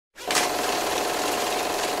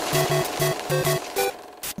Okay,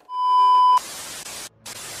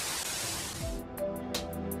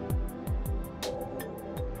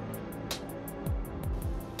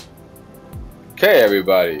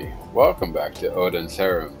 everybody, welcome back to Odin's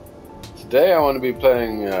Harem. Today I want to be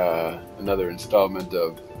playing another installment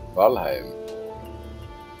of Valheim.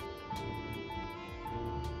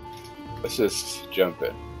 Let's just jump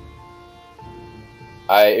in.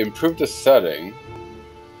 I improved the setting,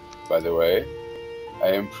 by the way.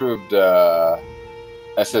 I improved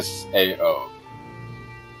SSAO,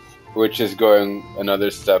 which is going another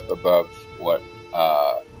step above what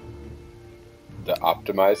the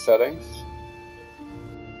optimized settings.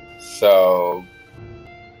 So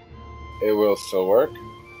it will still work.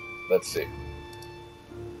 Let's see.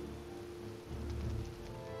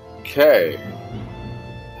 Okay.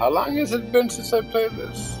 How long has it been since I played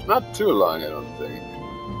this? Not too long, I don't think.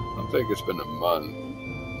 I don't think it's been a month.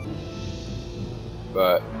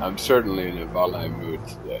 But I'm certainly in a Valheim mood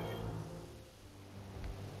today.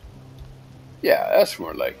 Yeah, that's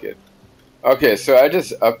more like it. Okay, so I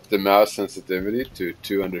just upped the mouse sensitivity to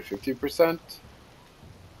 250%.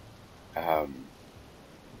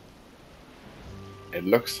 It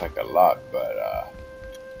looks like a lot,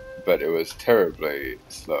 but it was terribly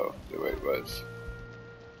slow the way it was.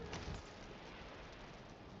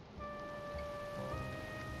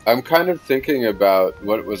 I'm kind of thinking about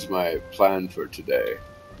what was my plan for today.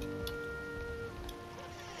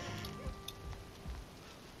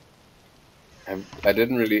 I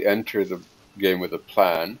didn't really enter the game with a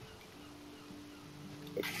plan,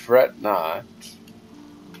 but fret not.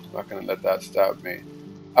 I'm not going to let that stop me.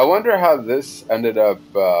 I wonder how this ended up.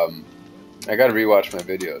 I got to rewatch my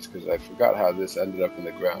videos because I forgot how this ended up in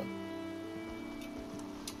the ground.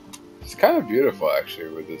 It's kind of beautiful, actually,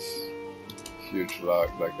 with this huge log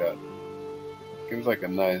like that. Gives like a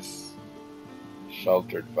nice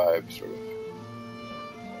sheltered vibe, sort of.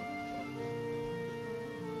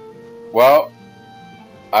 Well,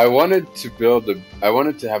 I wanted to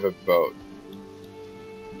have a boat.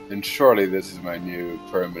 And surely this is my new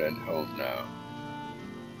permanent home now.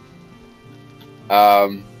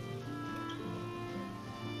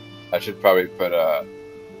 I should probably put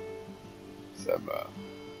some.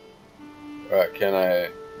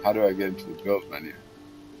 How do I get into the build menu?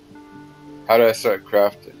 How do I start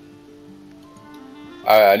crafting?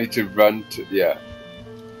 I need to run to, yeah.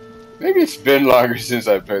 Maybe it's been longer since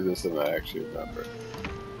I played this than I actually remember.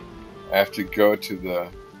 I have to go to the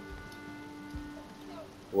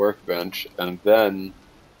workbench and then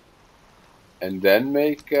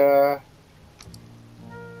make no,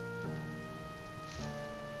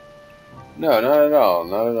 not at all,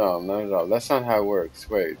 not at all, not at all. That's not how it works.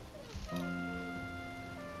 Wait.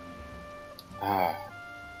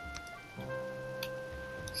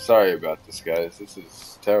 Sorry about this, guys. This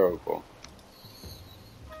is terrible.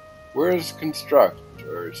 Where's construct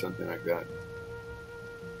or something like that?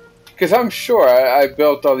 Because I'm sure I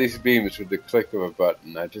built all these beams with the click of a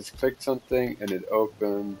button. I just clicked something and it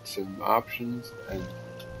opened some options. And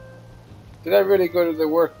did I really go to the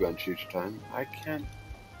workbench each time? I can't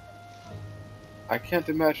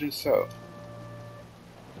imagine so.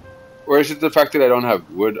 Or is it the fact that I don't have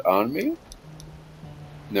wood on me?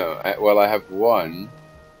 No. Well, I have one.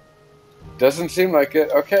 Doesn't seem like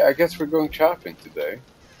it. Okay, I guess we're going chopping today.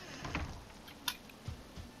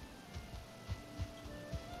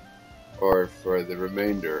 Or for the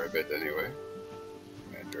remainder of it, anyway.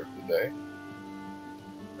 Remainder of the day.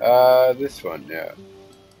 This one, yeah.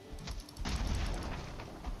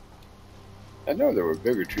 I know there were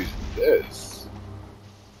bigger trees than this.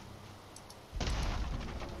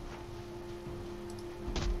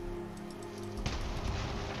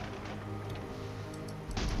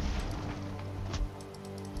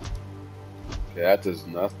 Okay, that does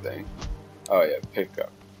nothing. Oh yeah, pickup.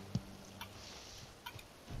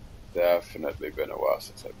 Definitely been a while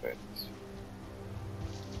since I played this.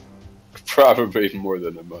 Probably more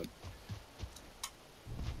than a month.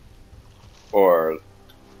 Or,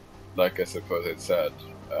 like I suppose it said,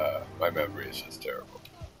 my memory is just terrible.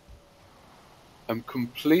 I'm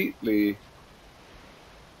completely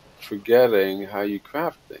forgetting how you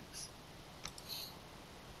craft things.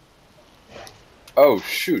 Oh,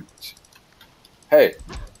 shoot. Hey.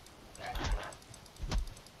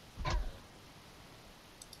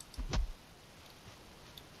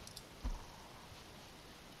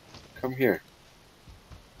 Come here.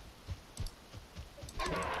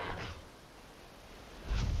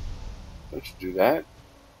 Don't you do that?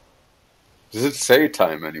 Does it say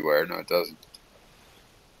time anywhere? No, it doesn't.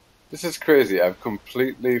 This is crazy. I've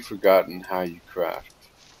completely forgotten how you craft.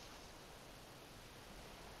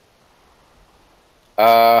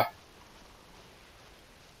 Uh,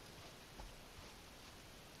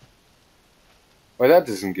 well, that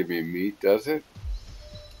doesn't give me meat, does it?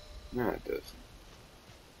 No, it doesn't.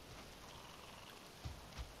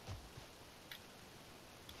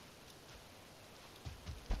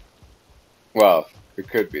 Well, it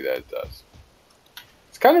could be that it does.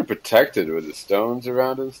 It's kind of protected with the stones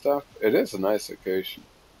around and stuff. It is a nice location.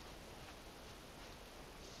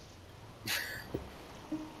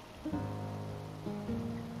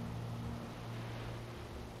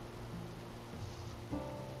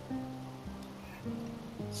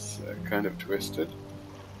 It's kind of twisted.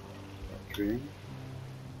 Dream.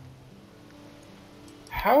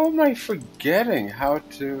 How am I forgetting how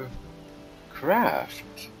to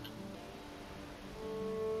craft?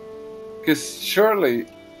 Because surely,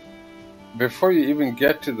 before you even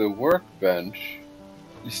get to the workbench,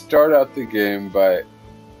 you start out the game by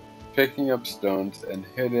picking up stones and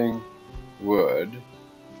hitting wood.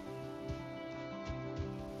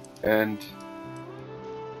 And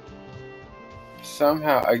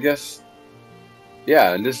somehow, I guess,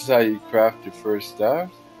 yeah, and this is how you craft your first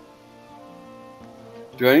stuff.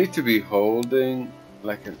 Do I need to be holding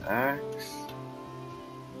like an axe?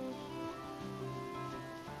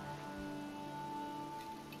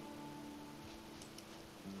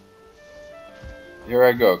 Here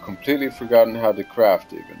I go, completely forgotten how to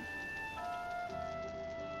craft even.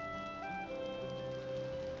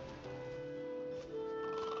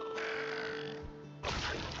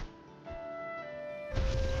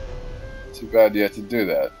 Too bad you had to do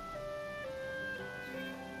that.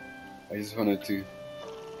 I just wanted to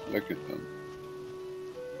look at them.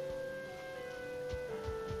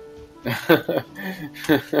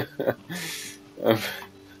 um,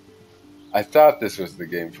 I thought this was the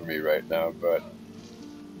game for me right now, but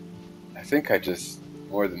I think I just,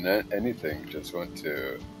 more than anything, just want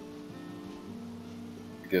to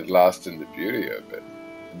get lost in the beauty of it,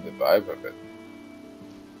 in the vibe of it.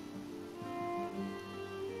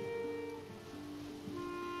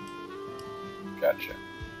 Gotcha.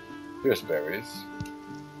 Here's berries.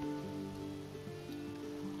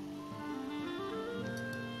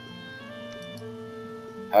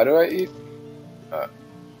 How do I eat?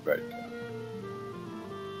 Right.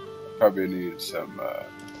 Probably need some.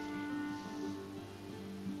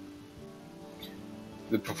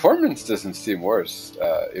 The performance doesn't seem worse,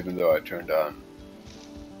 even though I turned on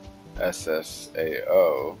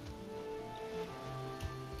SSAO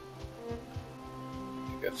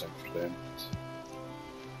to get some flint.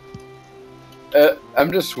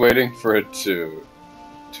 I'm just waiting for it to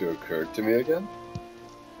occur to me again.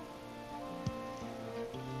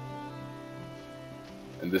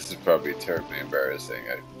 And this is probably terribly embarrassing.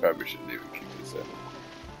 I probably shouldn't even keep this in.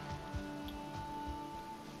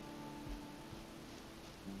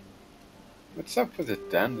 What's up with the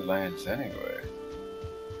dandelions anyway?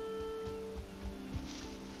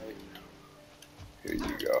 Here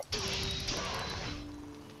you go.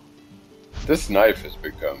 This knife has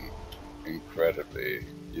become incredibly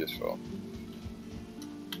useful.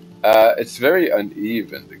 It's very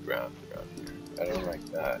uneven, the ground around here. I don't like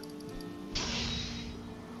that.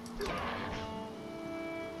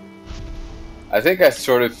 I think I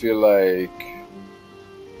sort of feel like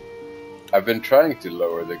I've been trying to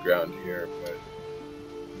lower the ground here, but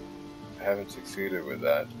I haven't succeeded with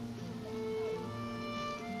that.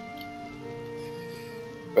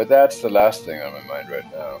 But that's the last thing on my mind right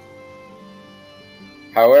now.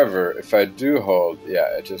 However, if I do hold,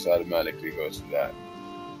 yeah, it just automatically goes to that.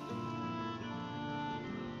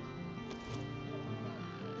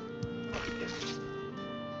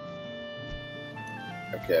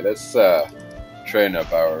 Okay, let's train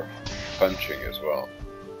up our punching as well.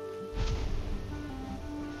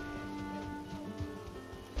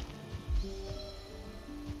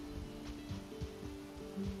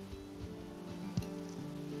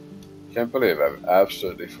 Can't believe I've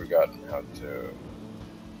absolutely forgotten how to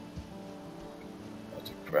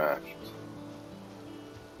craft.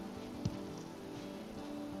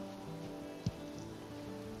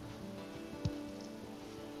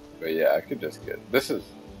 But yeah, I could just get this is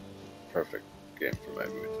perfect game for my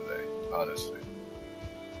mood today, honestly.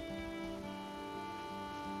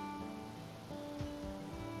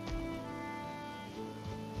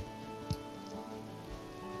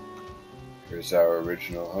 Here's our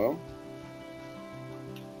original home.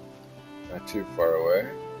 Not too far away.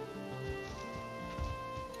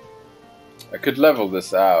 I could level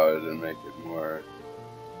this out and make it more.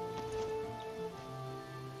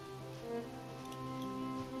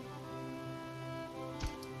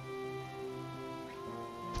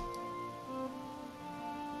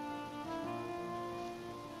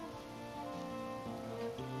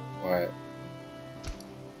 Why?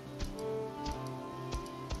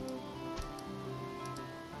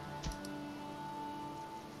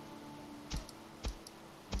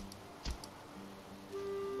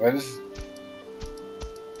 Why does...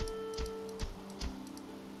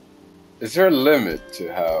 Is there a limit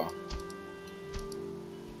to how...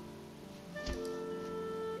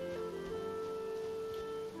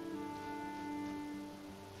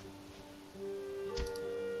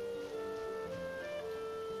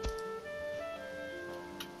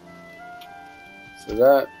 So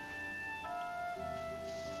that...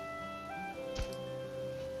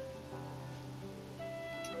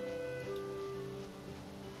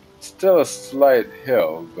 Still a slight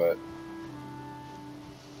hill, but...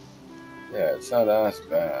 Yeah, it's not as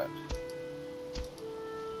bad.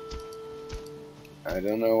 I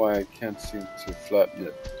don't know why I can't seem to flatten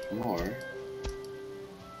it more.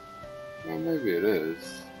 Well, maybe it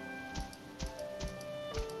is.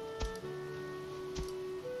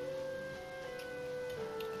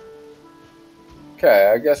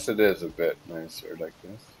 Okay, I guess it is a bit nicer like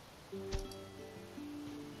this.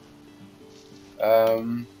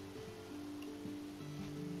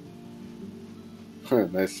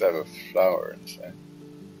 Nice to have a flower inside.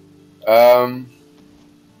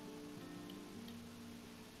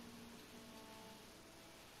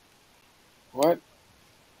 What?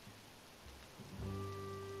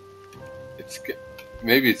 It's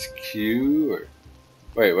maybe it's Q or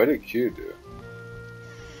wait, what did Q do?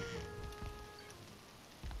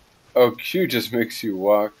 Oh, Q just makes you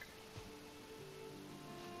walk.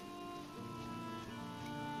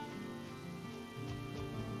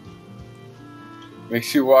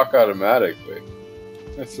 Makes you walk automatically.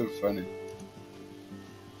 That's so funny.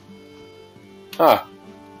 Huh.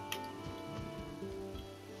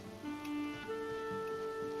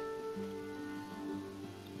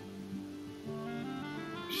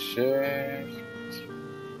 Shift.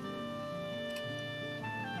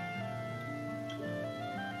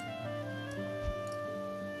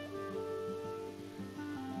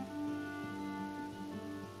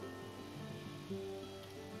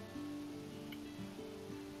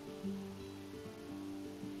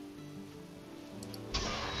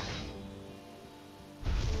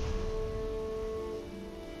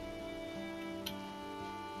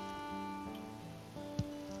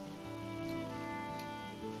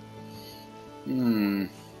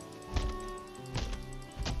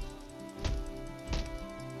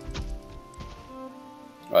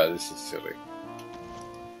 Oh, this is silly.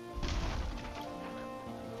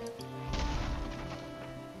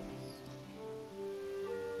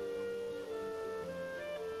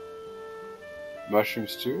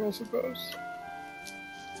 Mushrooms too, I suppose?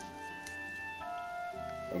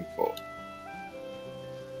 I'm full.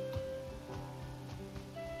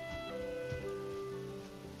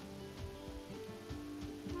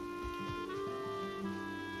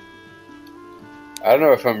 I don't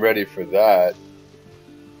know if I'm ready for that.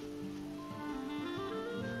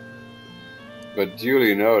 But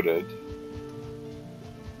duly noted.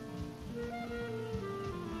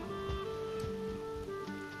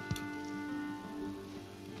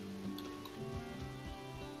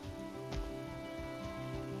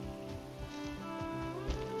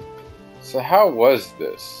 So how was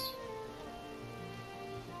this?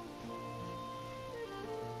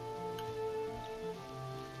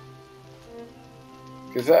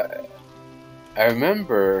 Because I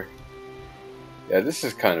remember... Yeah, this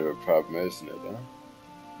is kind of a problem, isn't it, huh?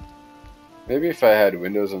 Maybe if I had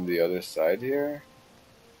windows on the other side here,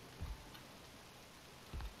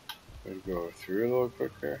 it would go through a little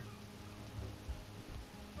quicker.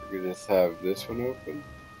 We could just have this one open.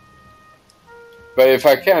 But if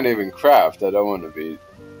I can't even craft, I don't want to be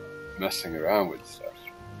messing around with stuff.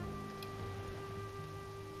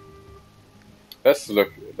 Let's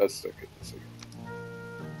look at this again.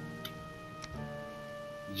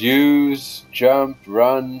 Use, jump,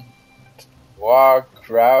 run, walk,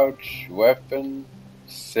 crouch, weapon,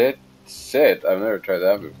 sit. Sit. I've never tried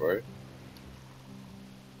that before.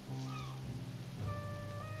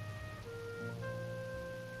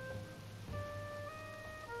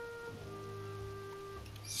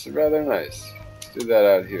 It's rather nice. Let's do that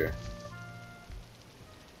out here.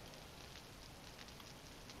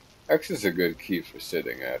 X is a good key for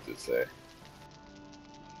sitting, I have to say.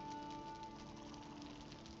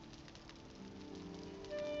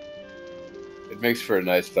 It makes for a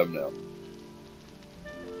nice thumbnail.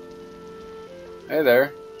 Hey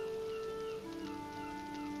there.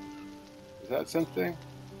 Is that something?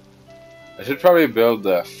 I should probably build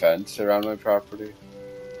a fence around my property.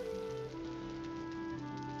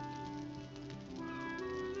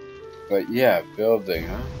 But yeah, building,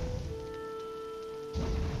 huh?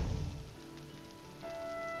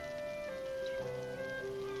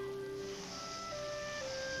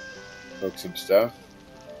 Hook some stuff.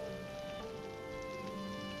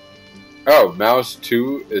 Oh, mouse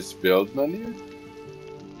 2 is build menu?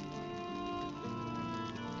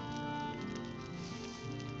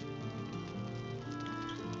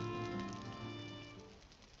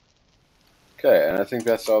 Okay, and I think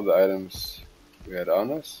that's all the items we had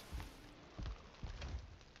on us.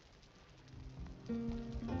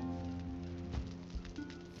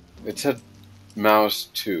 It said mouse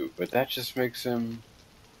 2, but that just makes him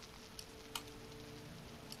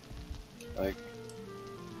like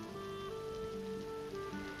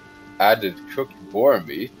added cooked boar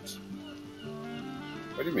meat.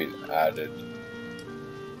 What do you mean added?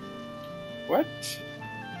 What?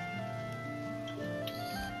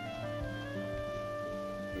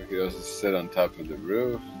 We could also sit on top of the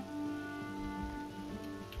roof.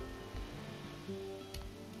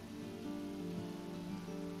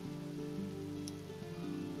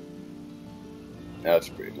 That's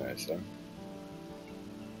pretty nice, huh?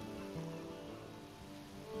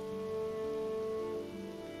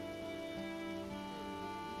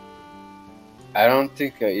 I don't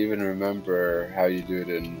think I even remember how you do it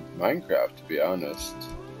in Minecraft, to be honest.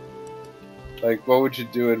 Like, what would you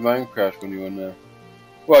do in Minecraft when you wanna...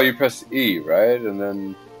 Well, you press E, right? And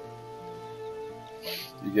then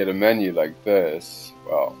you get a menu like this.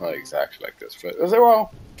 Well, not exactly like this, but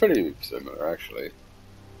well, pretty similar, actually.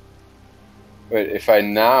 Wait, if I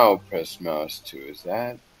now press mouse 2, is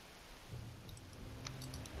that...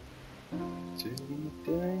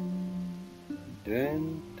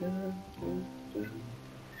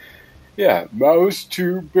 Yeah, mouse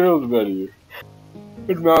 2 build menu.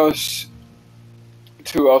 But mouse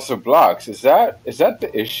 2 also blocks. Is that the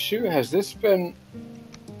issue? Has this been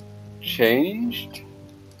changed?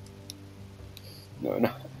 No,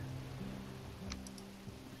 no.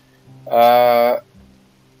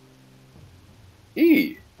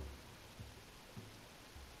 E.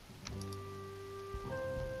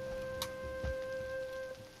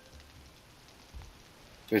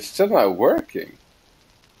 It's still not working.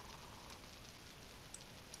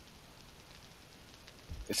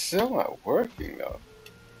 It's still not working though.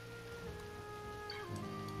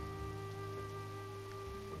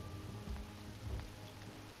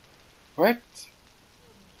 What?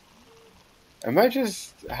 How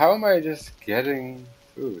am I just getting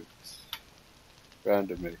foods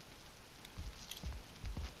randomly?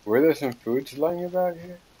 Were there some foods lying about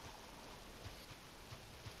here?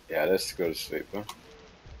 Yeah, let's go to sleep, huh?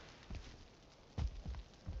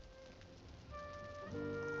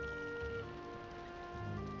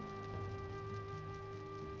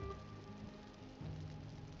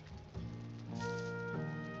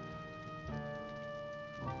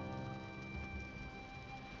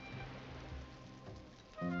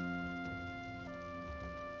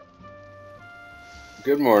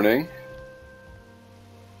 Good morning.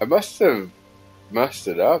 I must have messed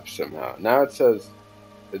it up somehow. Now it says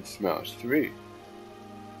it's mouse 3.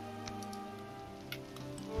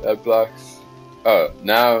 That blocks... Oh,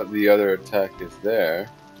 now the other attack is there.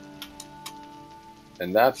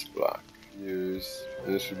 And that's blocked. Use...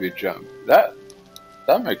 This would be jump. That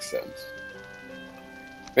makes sense.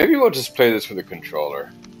 Maybe we'll just play this with a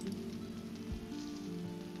controller.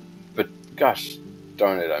 But gosh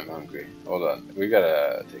darn it, I'm hungry. Hold on. We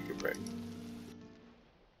gotta take a break.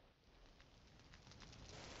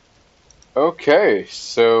 Okay,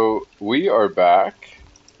 so we are back.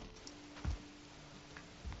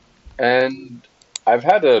 And I've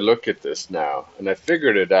had a look at this now, and I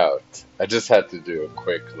figured it out. I just had to do a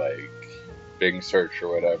quick, like, Bing search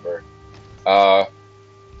or whatever. Uh,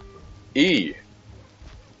 E.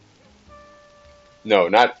 No,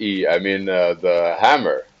 not E. I mean the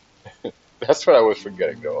hammer. That's what I was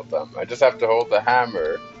forgetting the whole time. I just have to hold the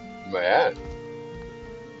hammer in my hand.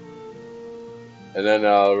 And then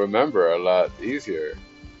I'll remember a lot easier.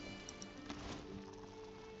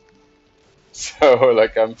 So,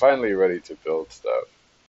 like, I'm finally ready to build stuff.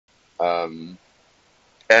 Um,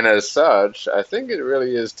 and as such, I think it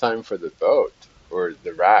really is time for the boat. Or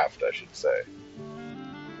the raft, I should say.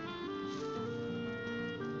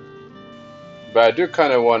 But I do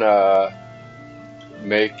kind of want to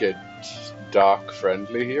make it dock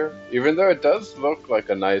friendly here. Even though it does look like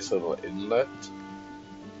a nice little inlet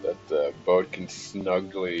that the boat can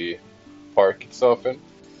snugly park itself in.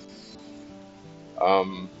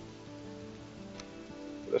 Um,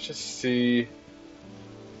 let's just see.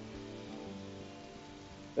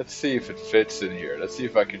 Let's see if it fits in here. Let's see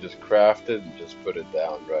if I can just craft it and just put it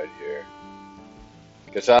down right here.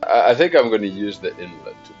 Because I think I'm going to use the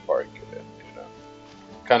inlet to park it in, you know.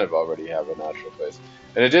 Kind of already have a natural place.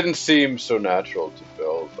 And it didn't seem so natural to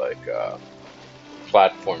build like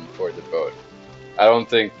platform for the boat. I don't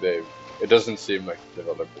think it doesn't seem like the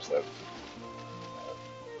developers have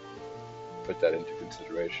put that into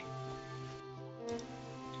consideration.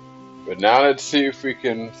 But now let's see if we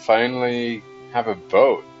can finally have a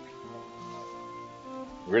boat.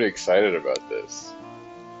 I'm really excited about this.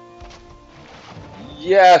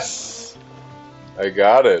 Yes! I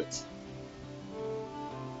got it.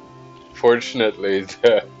 Fortunately,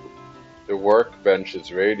 the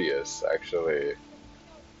workbench's radius actually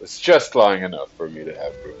is just long enough for me to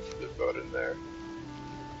have room for the boat in there.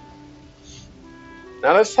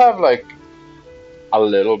 Now let's have like a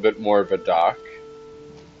little bit more of a dock.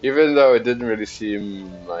 Even though it didn't really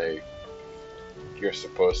seem like you're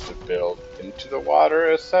supposed to build into the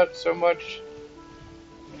water as such so much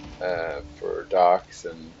for docks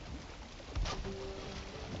and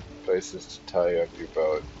places to tie up your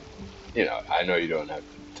boat. You know, I know you don't have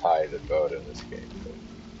to tie the boat in this game,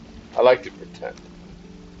 but I like to pretend.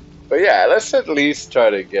 But yeah, let's at least try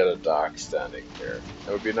to get a dock standing here.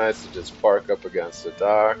 It would be nice to just park up against the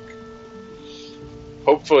dock.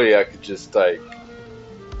 Hopefully I could just like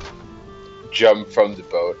jump from the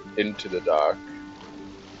boat into the dock.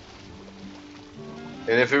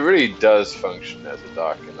 And if it really does function as a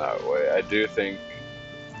dock in that way, I do think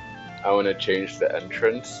I want to change the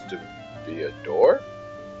entrance to be a door,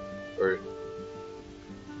 or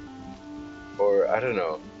I don't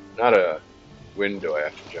know, not a window I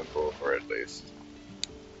have to jump over at least.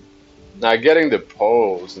 Now getting the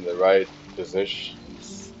poles in the right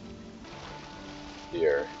positions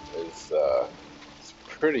here is it's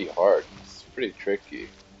pretty hard. It's pretty tricky.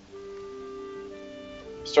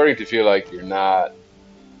 I'm starting to feel like you're not,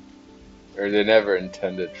 or they never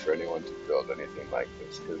intended for anyone to build anything like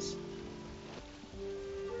this, because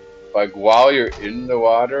like while you're in the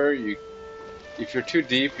water, if you're too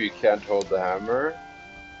deep, you can't hold the hammer,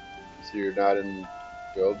 so you're not in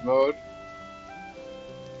build mode.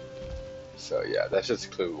 So yeah, that's just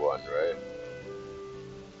clue one, right?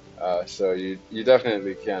 So you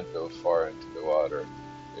definitely can't build far into the water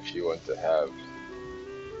if you want to have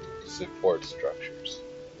support structures.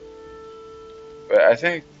 But I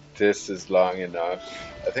think this is long enough.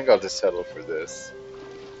 I think I'll just settle for this.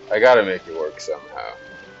 I gotta make it work somehow.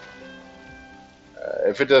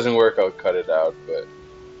 If it doesn't work, I'll cut it out, but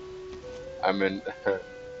I'm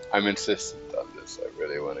insistent on this. I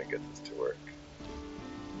really want to get this to work.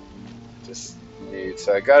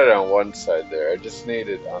 So I got it on one side there. I just need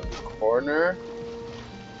it on the corner.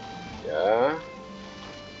 Yeah.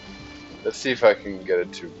 Let's see if I can get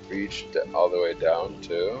it to reach all the way down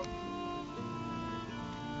too,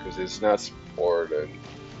 because it's not supported.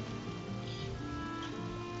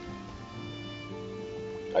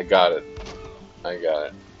 I got it.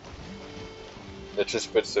 Let's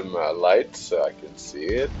just put some lights so I can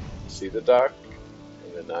see the dock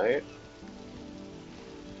in the night,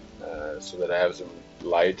 so that I have some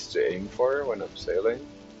lights to aim for when I'm sailing.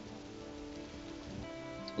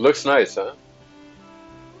 Looks nice, huh?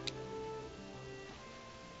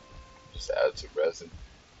 Just add some resin.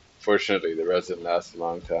 Fortunately, the resin lasts a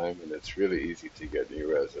long time, and it's really easy to get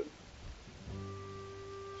new resin.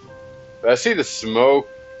 But I see the smoke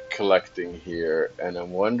collecting here, and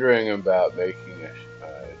I'm wondering about making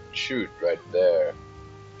a chute right there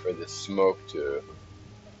for the smoke to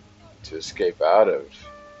escape out of.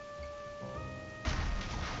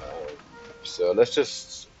 So let's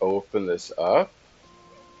just open this up.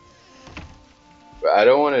 But I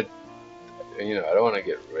don't want to, I don't want to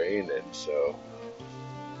get rain in, so.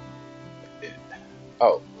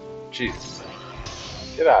 Oh, jeez.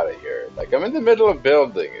 Get out of here. Like, I'm in the middle of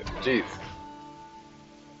building it. Jeez.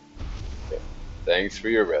 Okay. Thanks for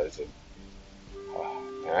your resin. Oh,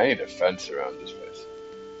 man, I need a fence around this place.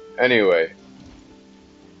 Anyway.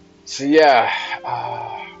 So, yeah.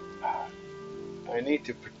 I need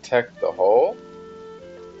to protect the hole.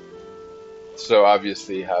 So,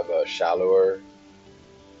 obviously, have a shallower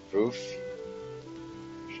roof.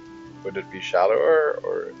 Would it be shallower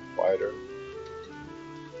or wider?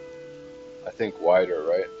 I think wider,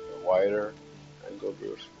 right? A wider angled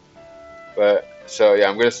roof. But, so yeah,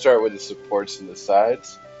 I'm going to start with the supports in the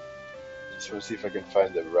sides. Just want to see if I can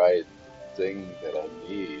find the right thing that I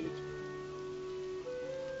need.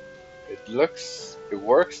 It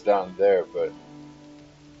works down there, but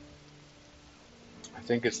I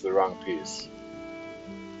think it's the wrong piece.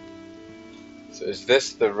 So is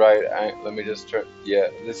this the right angle? Let me just turn, yeah,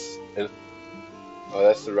 oh,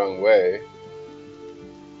 that's the wrong way.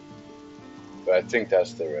 But I think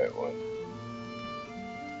that's the right one.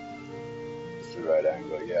 It's the right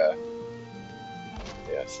angle, yeah.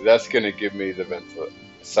 Yeah, so that's going to give me the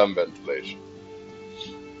some ventilation.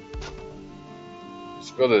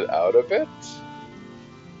 let's build it out a bit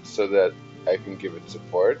so that I can give it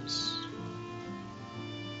supports.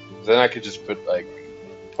 Then I could just put like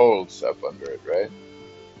poles up under it, right?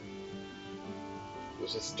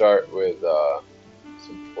 Let's just start with a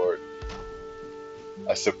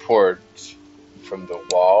support from the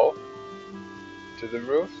wall to the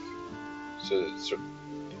roof, so that it sort of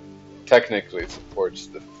technically supports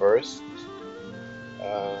the first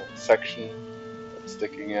section that's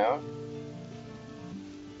sticking out.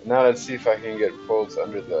 And now let's see if I can get poles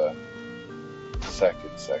under the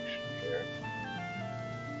second section here.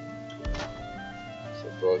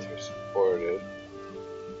 So both are supported.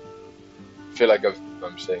 I feel like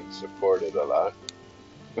I'm saying supported a lot,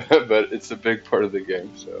 but it's a big part of the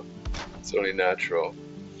game, so it's only natural.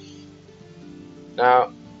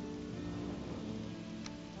 Now,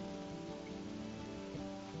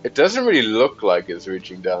 it doesn't really look like it's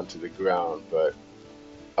reaching down to the ground, but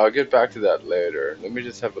I'll get back to that later. Let me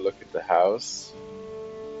just have a look at the house,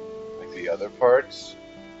 like the other parts.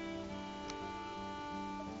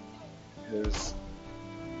 Because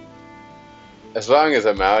as long as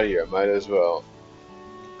I'm out here, I might as well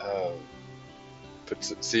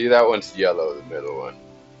see, that one's yellow, the middle one.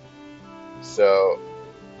 So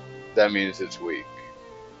that means it's weak.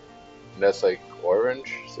 And that's like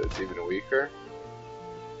orange, so it's even weaker.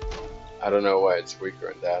 I don't know why it's weaker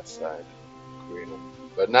on that side. Green.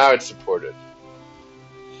 But now it's supported.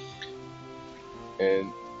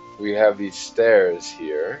 And we have these stairs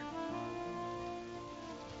here.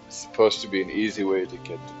 It's supposed to be an easy way to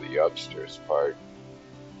get to the upstairs part,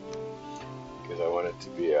 because I want it to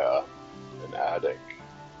be an attic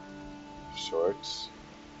of sorts.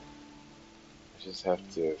 I just have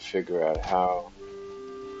to figure out how.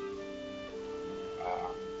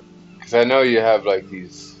 Because I know you have like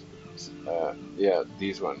these, yeah,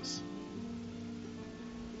 these ones.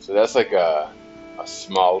 So that's like a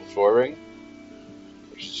small flooring,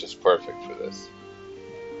 which is just perfect for this.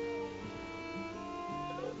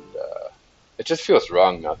 It just feels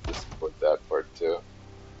wrong not to support that part too.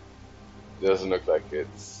 It doesn't look like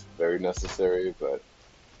it's very necessary, but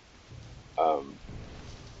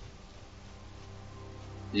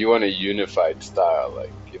you want a unified style,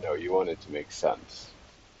 like, you know, you want it to make sense.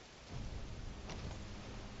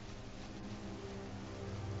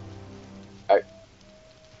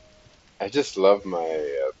 I just love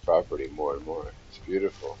my property more and more. It's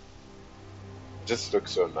beautiful. It just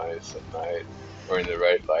looks so nice at night, or in the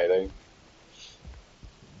right lighting.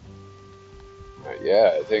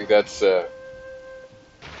 Yeah, I think that's a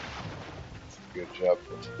good job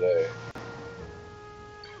for today.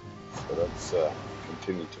 So let's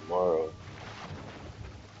continue tomorrow.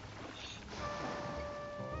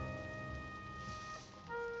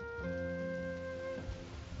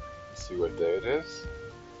 Let's see what day it is.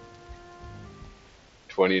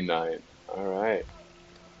 29. Alright.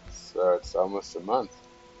 So it's almost a month.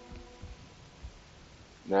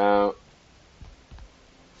 Now,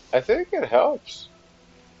 I think it helps,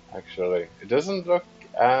 actually. It doesn't look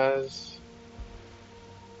as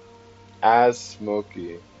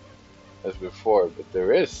smoky as before, but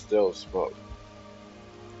there is still smoke.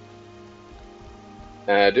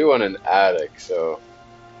 And I do want an attic, so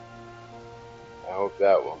I hope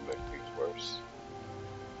that won't make things worse.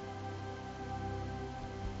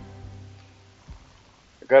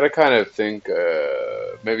 I gotta kind of think,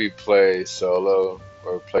 maybe play solo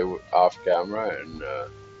or play off camera and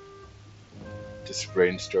just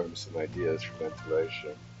brainstorm some ideas for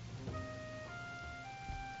ventilation.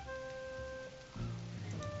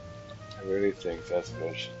 I really think that's what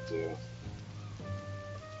I should do.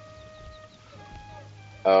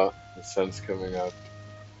 Oh, the sun's coming up.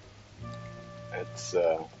 It's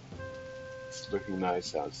looking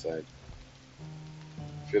nice outside.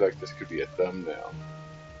 I feel like this could be a thumbnail.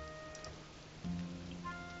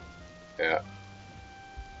 Yeah.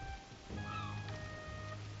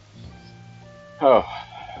 Oh,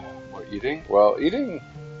 more eating? Well, eating,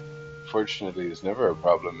 fortunately, is never a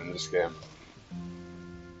problem in this game.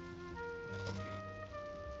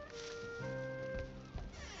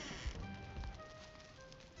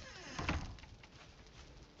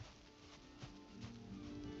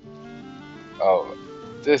 Oh,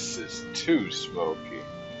 this is too smoky.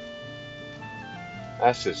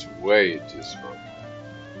 That's just way too smoky.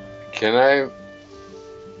 Can I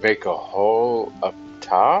make a hole up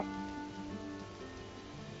top?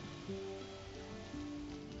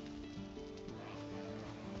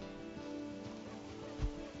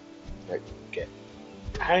 Like, get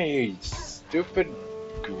out of here, you stupid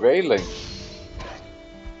grayling.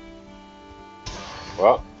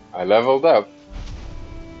 Well, I leveled up.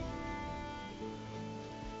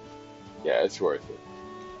 Yeah, it's worth it.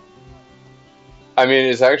 I mean,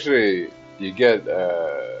 it's actually you get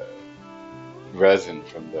resin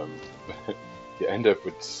from them. You end up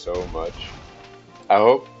with so much. I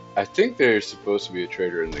hope. I think there's supposed to be a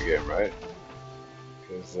trader in the game, right?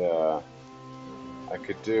 Because I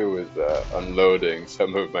could do with unloading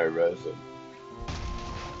some of my resin.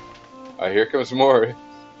 Here comes more.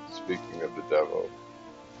 Speaking of the devil,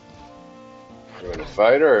 you want to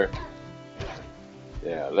fight or?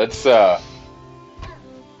 Yeah, let's up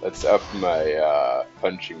my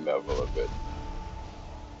punching level a bit.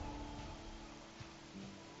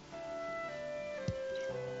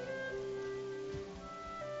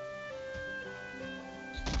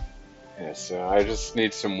 Yeah, so I just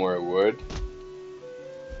need some more wood.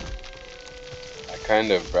 I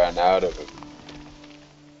kind of ran out of it.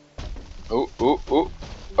 Ooh, ooh, ooh.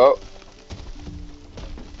 Oh.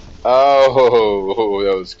 Oh,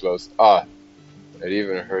 that was close. Ah, it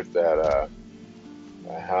even hurt that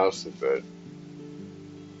my house a bit.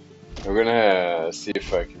 I'm gonna see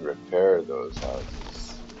if I can repair those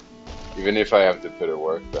houses. Even if I have to put a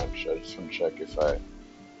workbench, I just want to check if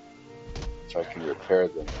I can repair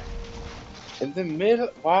them. In the middle,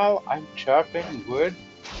 while I'm chopping wood?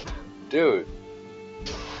 Dude.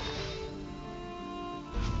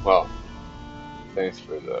 Well, thanks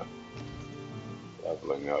for the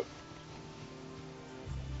leveling up.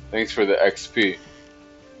 Thanks for the XP.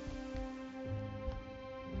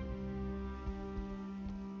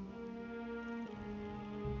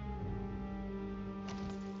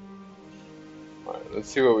 Alright, let's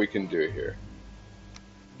see what we can do here.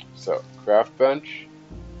 So, craft bench.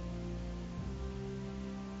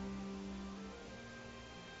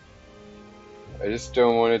 I just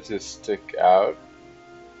don't want it to stick out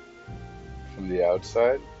from the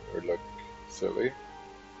outside or look silly.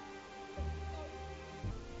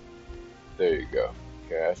 There you go.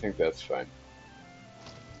 Okay, I think that's fine.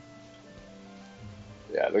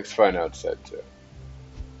 Yeah, it looks fine outside too.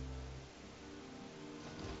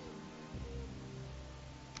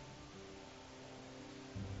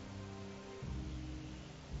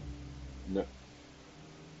 No.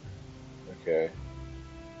 Okay.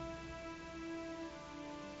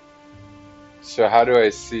 So how do I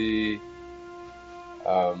see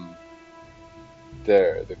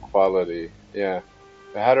there the quality? Yeah.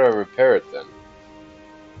 But how do I repair it then?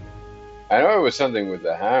 I know it was something with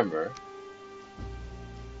the hammer.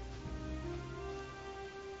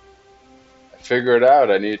 I figured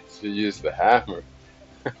out I need to use the hammer.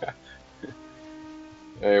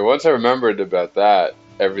 Hey, once I remembered about that,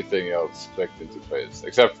 everything else clicked into place,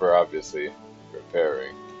 except for obviously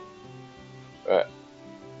repairing. But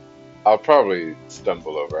I'll probably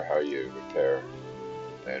stumble over how you repair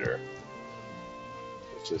later.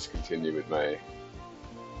 Let's just continue with my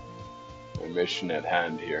mission at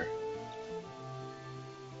hand here.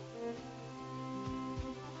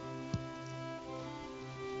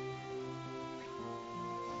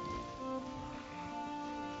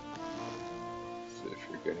 See if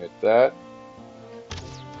we can hit that.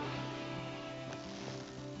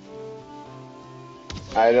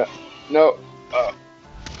 I don't. No.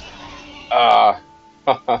 Ah.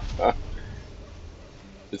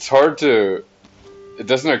 It's hard to. It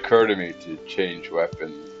doesn't occur to me to change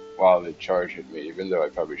weapon while they charge at me, even though I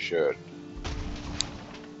probably should.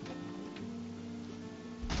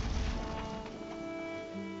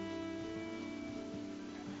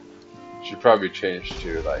 Should probably change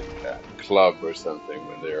to like a club or something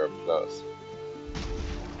when they are up close.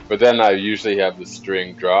 But then I usually have the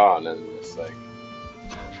string drawn and it's like.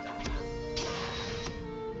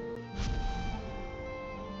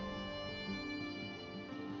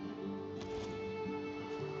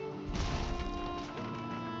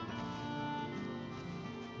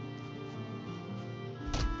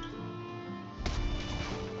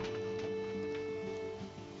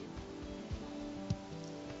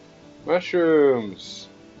 Mushrooms!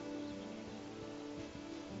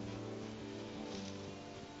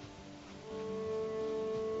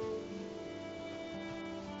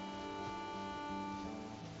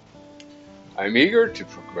 I'm eager to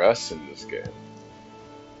progress in this game.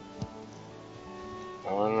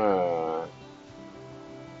 I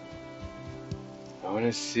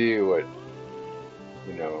wanna see what,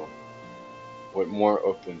 you know, what more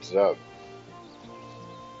opens up.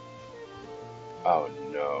 Oh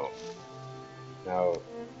no. Now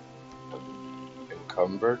I'm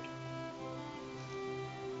encumbered?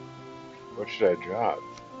 What should I drop?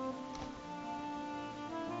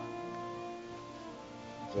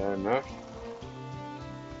 Is that enough?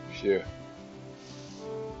 Phew.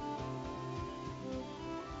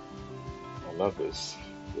 I love this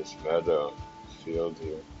meadow field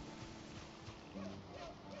here.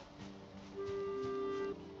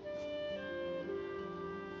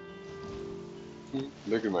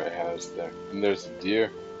 Look at my house there. And there's a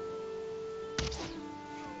deer.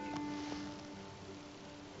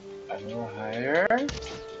 A little higher.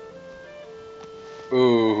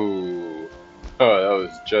 Ooh. Oh, that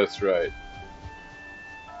was just right.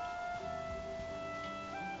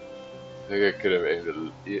 I think I could have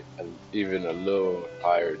aimed even a little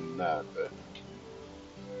higher than that, but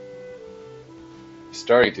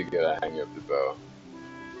starting to get a hang of the bow.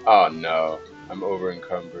 Oh no, I'm over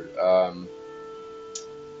encumbered.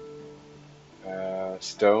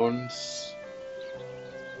 Stones.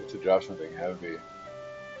 Need to drop something heavy.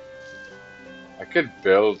 I could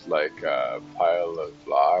build like a pile of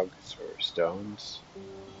logs or stones.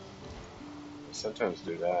 I sometimes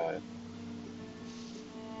do that.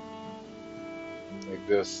 Like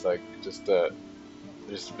this, like just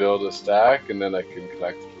build a stack and then I can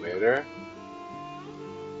collect it later.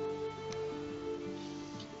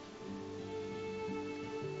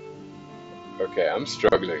 Okay, I'm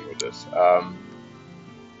struggling with this.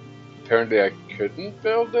 Apparently I couldn't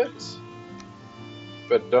build it,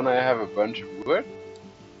 but don't I have a bunch of wood?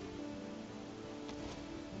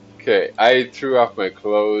 Okay, I threw off my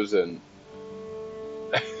clothes and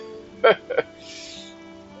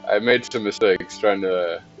I made some mistakes trying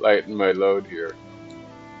to lighten my load here.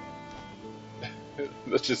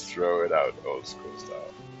 Let's just throw it out old school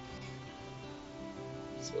style.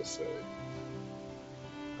 So silly.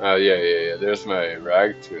 Oh, yeah. There's my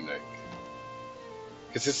rag tunic.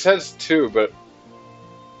 Because it says 2, but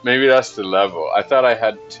maybe that's the level. I thought I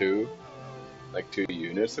had 2, like 2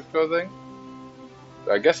 units of clothing.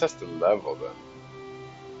 But I guess that's the level then.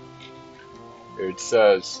 Here it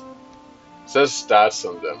says stats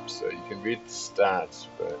on them, so you can read the stats,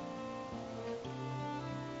 but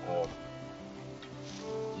um,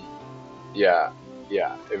 yeah,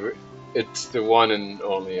 it's the one and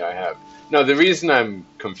only I have. No, the reason I'm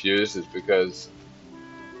confused is because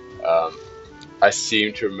um, I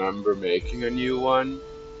seem to remember making a new one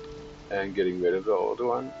and getting rid of the old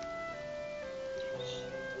one.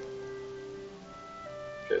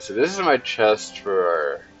 Okay, so this is my chest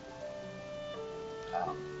for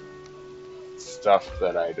um, stuff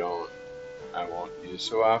that I won't use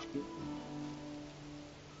so often.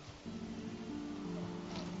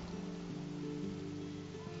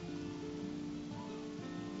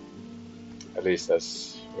 At least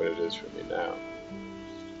that's what it is for me now.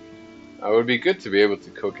 It would be good to be able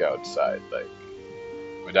to cook outside, like,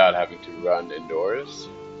 without having to run indoors.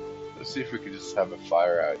 Let's see if we could just have a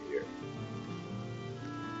fire out here.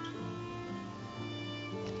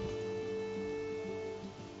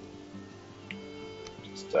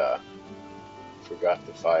 Just, forgot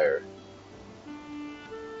the fire.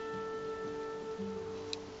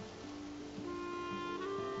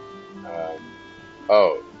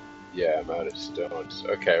 Oh, yeah, I'm out of stones.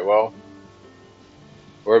 Okay, well,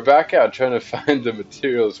 we're back out trying to find the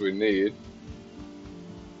materials we need.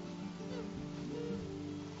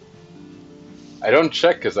 I don't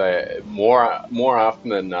check because more often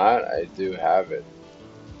than not I do have it.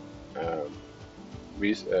 Um,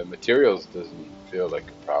 Materials doesn't feel like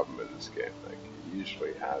a problem in this game. Like you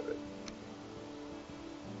usually have it,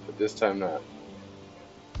 but this time not.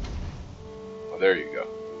 Oh, there you go.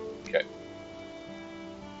 Okay,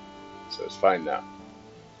 so it's fine now.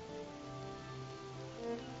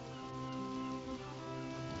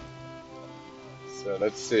 So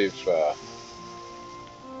let's see if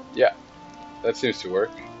yeah, that seems to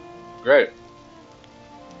work. Great.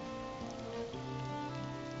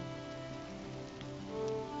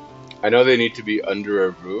 I know they need to be under a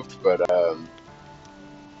roof, but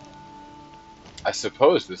I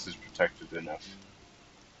suppose this is protected enough.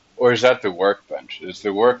 Or is that the workbench? It's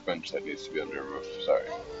the workbench that needs to be under a roof. Sorry.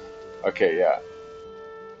 Okay, yeah.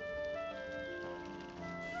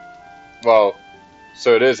 Well,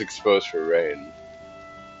 so it is exposed for rain,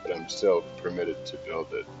 but I'm still permitted to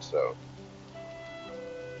build it, so.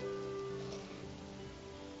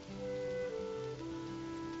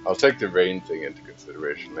 I'll take the rain thing into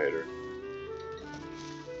consideration later.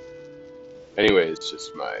 Anyway, it's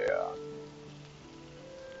just my,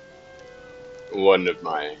 one of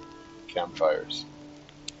my campfires.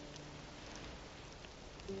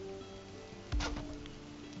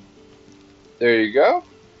 There you go.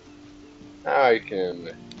 Now I can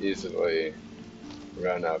easily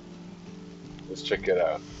run up. Let's check it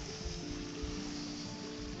out.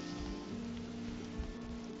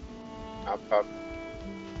 Up.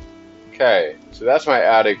 Okay, so that's my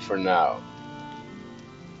attic for now.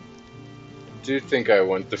 I do think I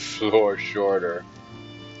want the floor shorter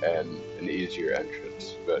and an easier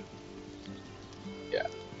entrance, but yeah,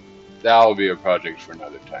 that'll be a project for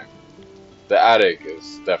another time. The attic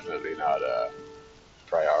is definitely not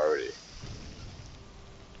priority.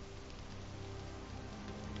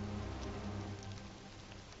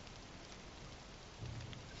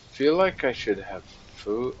 I feel like I should have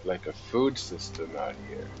food, like a food system out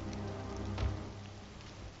here.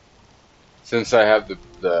 Since I have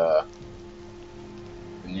the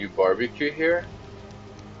new barbecue here,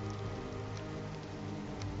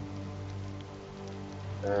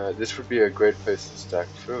 this would be a great place to stack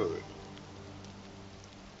food.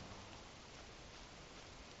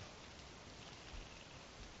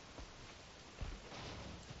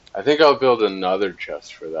 I think I'll build another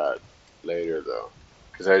chest for that later though,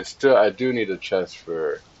 because I do need a chest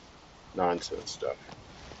for nonsense stuff.